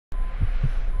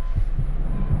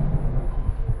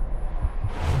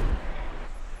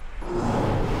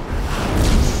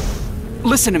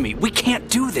Listen to me, we can't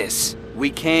do this. We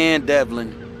can,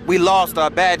 Devlin. We lost our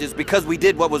badges because we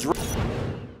did what was wrong.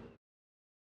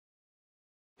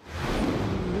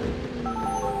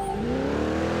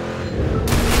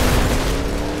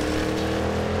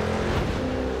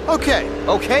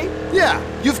 Okay? Yeah,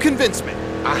 you've convinced me.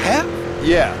 I have?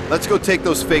 Yeah, let's go take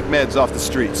those fake meds off the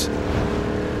streets.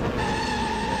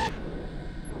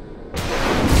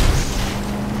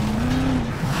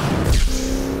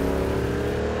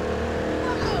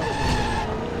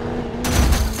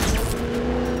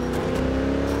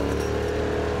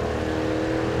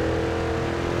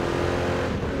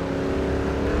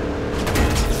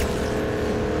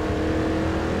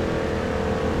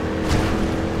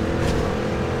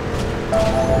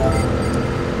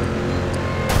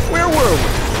 Where were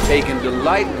we? Taking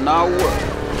delight in our work.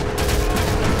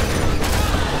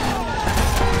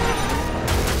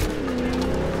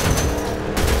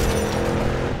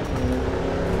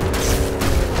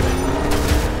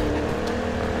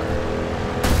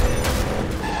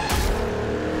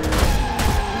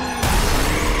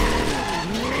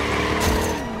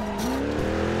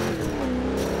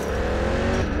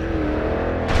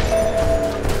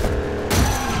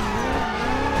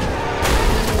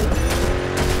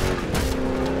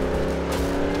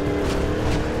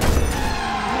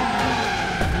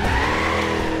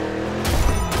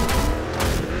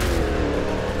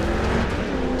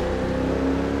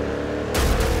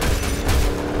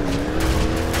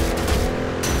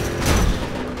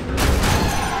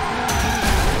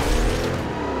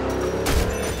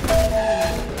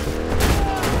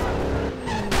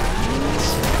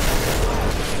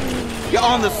 You're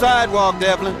on the sidewalk,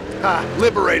 Devlin. Ha,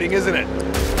 liberating, isn't it?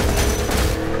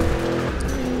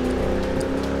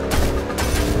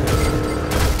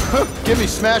 Give me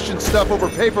smashing stuff over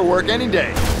paperwork any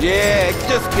day. Yeah, it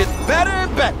just gets better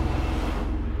and better.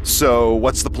 So,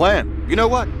 what's the plan? You know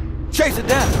what? Chase it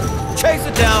down. Chase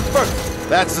it down first.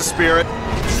 That's the spirit.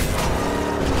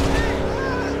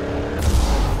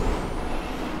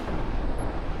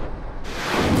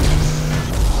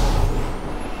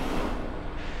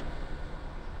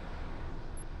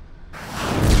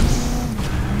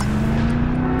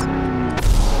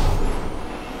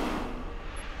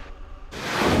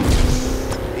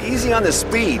 Easy on the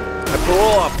speed. I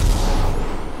parole off.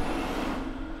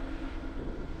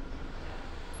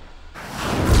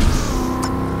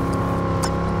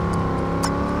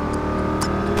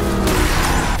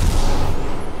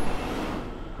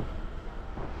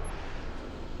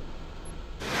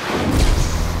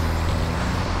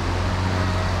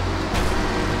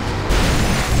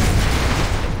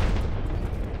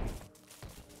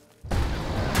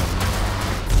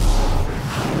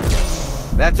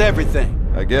 That's everything.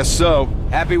 I guess so.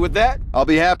 Happy with that? I'll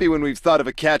be happy when we've thought of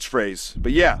a catchphrase.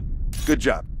 But yeah, good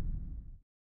job.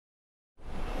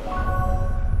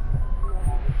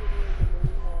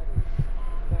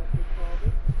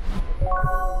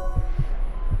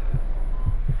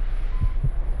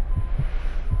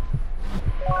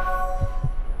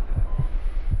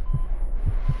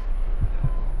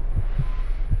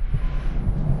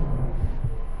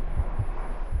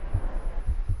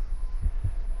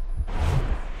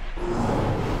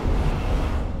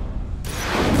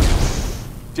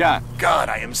 John. God,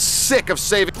 I am sick of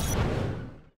saving...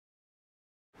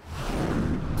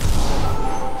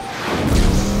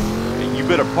 You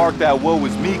better park that woe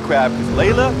is me crap, because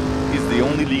Layla is the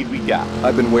only lead we got.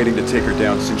 I've been waiting to take her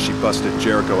down since she busted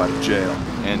Jericho out of jail.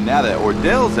 And now that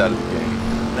Ordell's out of the game.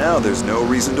 Now there's no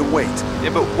reason to wait.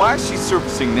 Yeah, but why is she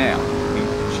surfacing now? I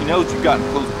mean, she knows you've gotten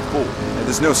close before. And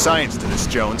there's no science to this,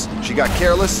 Jones. She got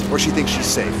careless, or she thinks she's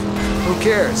safe. Who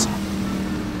cares?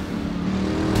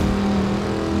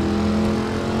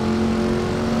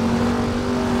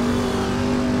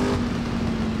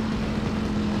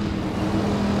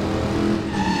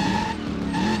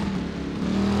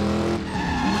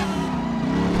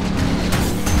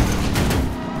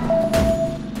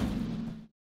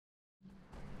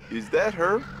 Is that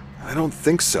her? I don't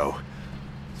think so.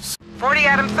 40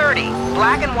 Adam 30,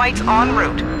 black and white's en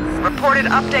route. Reported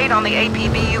update on the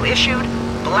APB you issued.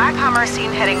 Black Hummer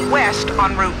seen heading west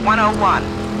on Route 101.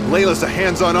 Layla's a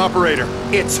hands-on operator.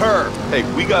 It's her. Hey,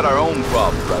 we got our own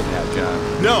problems right now,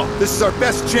 John. No, this is our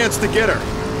best chance to get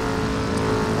her.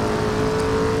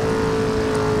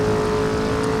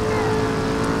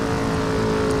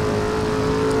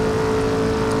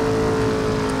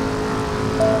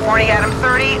 Adam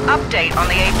 30, update on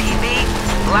the APB.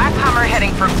 Black Hummer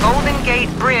heading for Golden Gate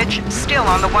Bridge, still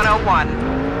on the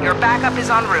 101. Your backup is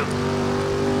en route.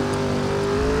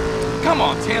 Come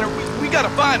on, Tanner, we gotta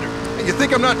find her. You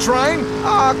think I'm not trying?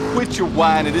 Ah, quit your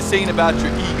whining. This ain't about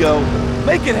your ego.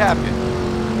 Make it happen.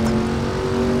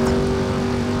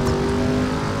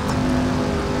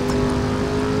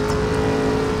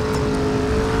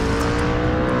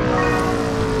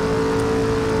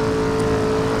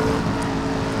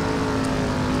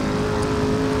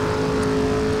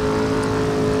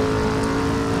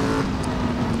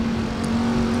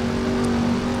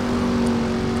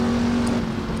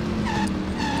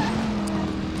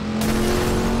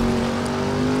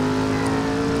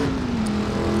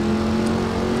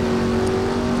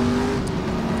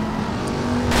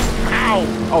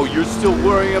 Oh, you're still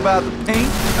worrying about the paint?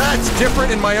 That's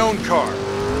different in my own car.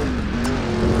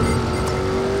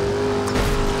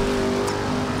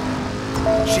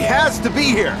 She has to be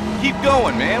here. Keep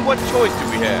going, man. What choice do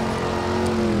we have?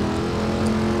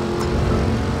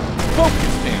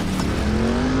 Focus, Tanner.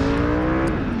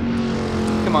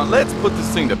 Come on, let's put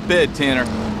this thing to bed, Tanner.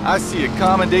 I see a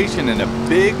commendation and a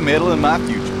big medal in my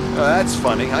future. That's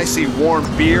funny. I see warm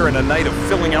beer and a night of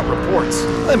filling out reports.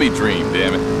 Let me dream,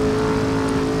 damn it.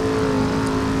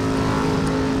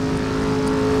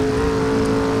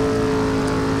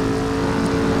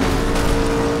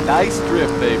 Nice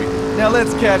drift, baby. Now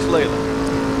let's catch Layla.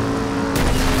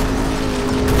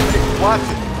 Hey, watch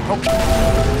it. Oh.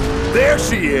 There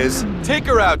she is. Take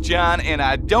her out, John, and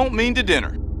I don't mean to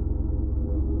dinner.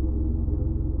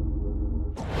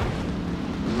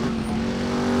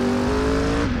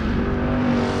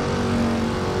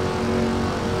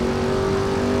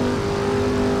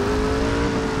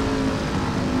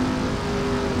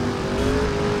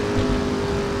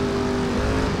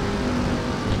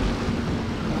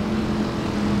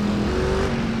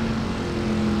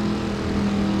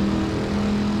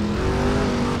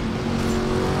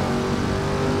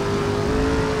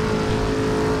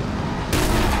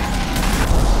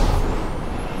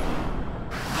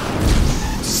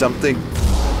 Something.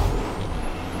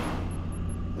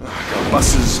 I got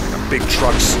buses, I got big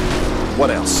trucks. What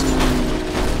else?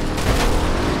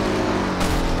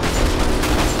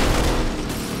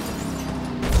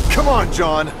 Come on,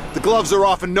 John. The gloves are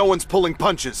off and no one's pulling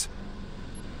punches.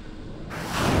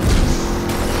 I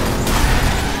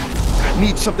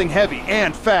need something heavy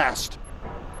and fast.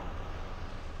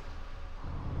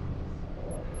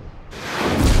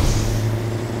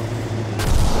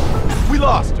 We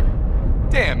lost her.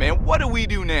 Damn, man, what do we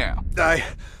do now? I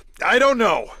don't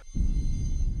know.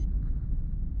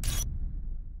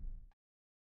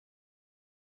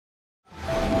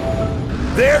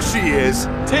 There she is.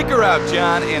 Take her out,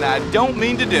 John, and I don't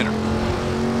mean to dinner.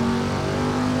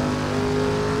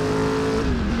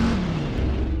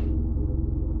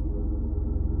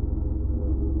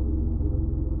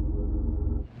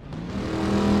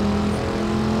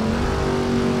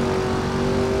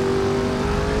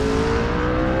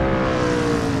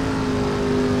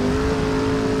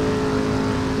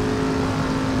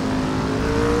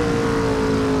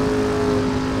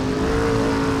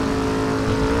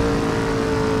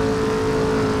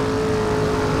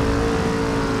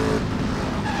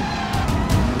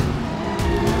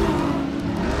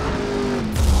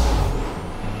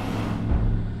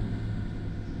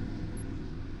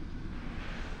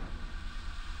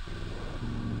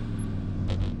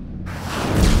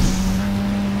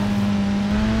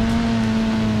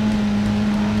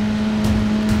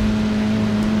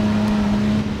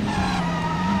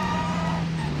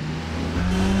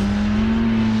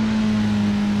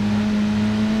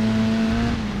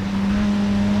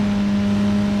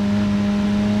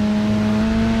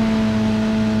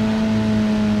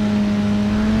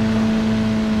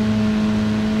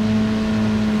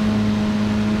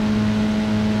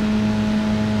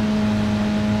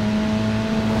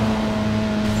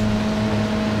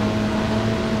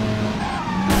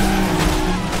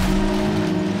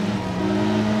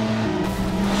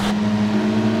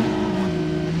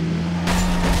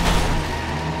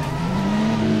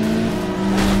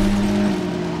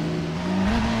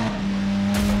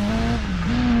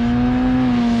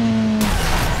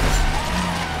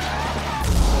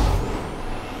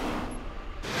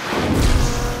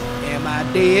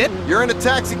 Dead? You're in a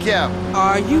taxi cab.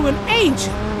 Are you an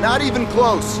angel? Not even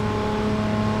close.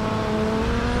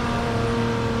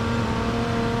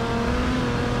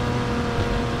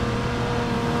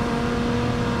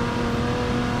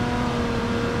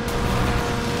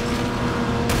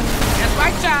 That's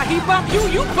right, child. He bumped you,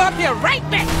 you bumped him right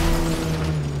back.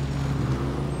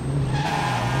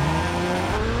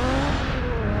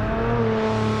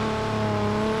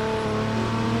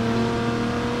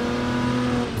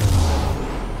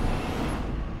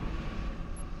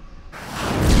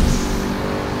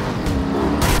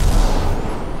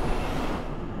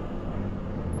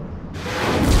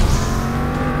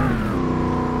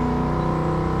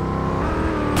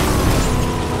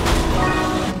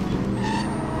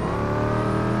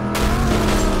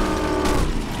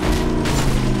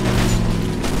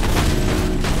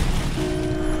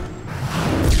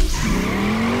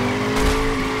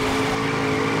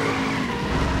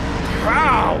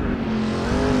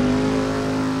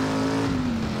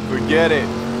 Forget it.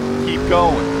 Keep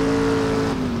going.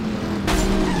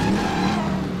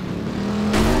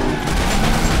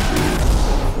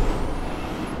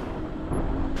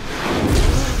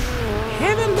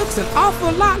 Heaven looks an awful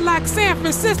awful lot like San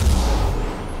Francisco.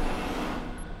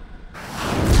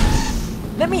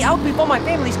 Let me out before my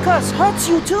family's curse hurts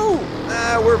you too.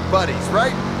 We're buddies,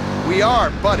 right? We are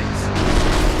buddies.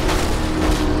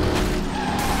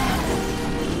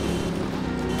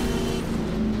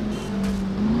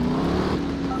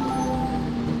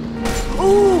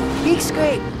 Ooh, big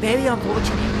scrape. Very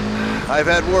unfortunate. I've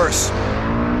had worse.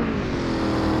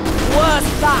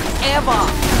 Worst luck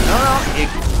ever.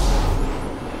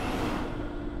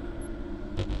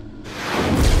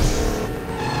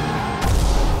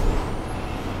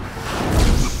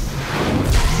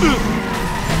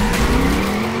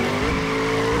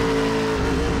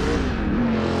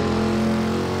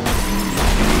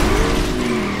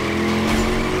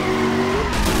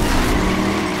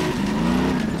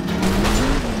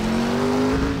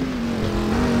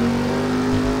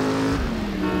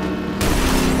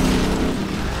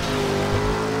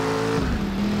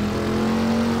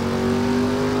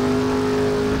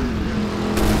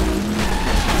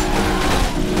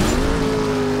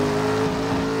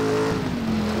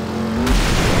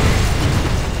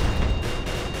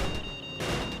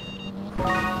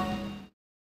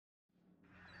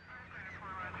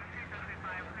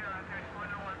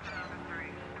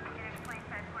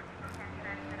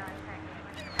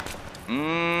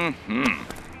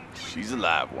 She's a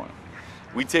live one.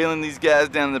 We tailing these guys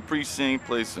down to the precinct,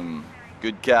 play some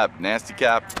good cop, nasty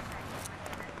cop.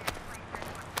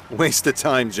 Waste of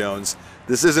time, Jones.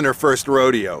 This isn't her first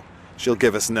rodeo. She'll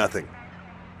give us nothing.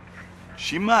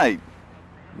 She might.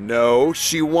 No,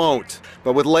 she won't.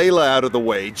 But with Layla out of the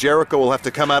way, Jericho will have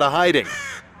to come out of hiding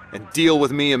and deal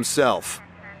with me himself.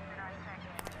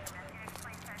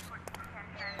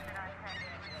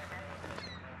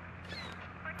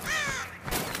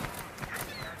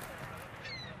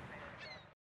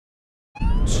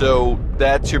 So,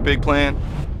 that's your big plan?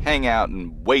 Hang out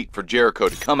and wait for Jericho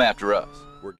to come after us.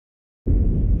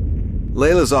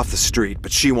 Layla's off the street,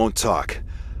 but she won't talk.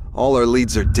 All our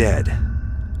leads are dead.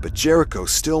 But Jericho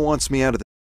still wants me out of the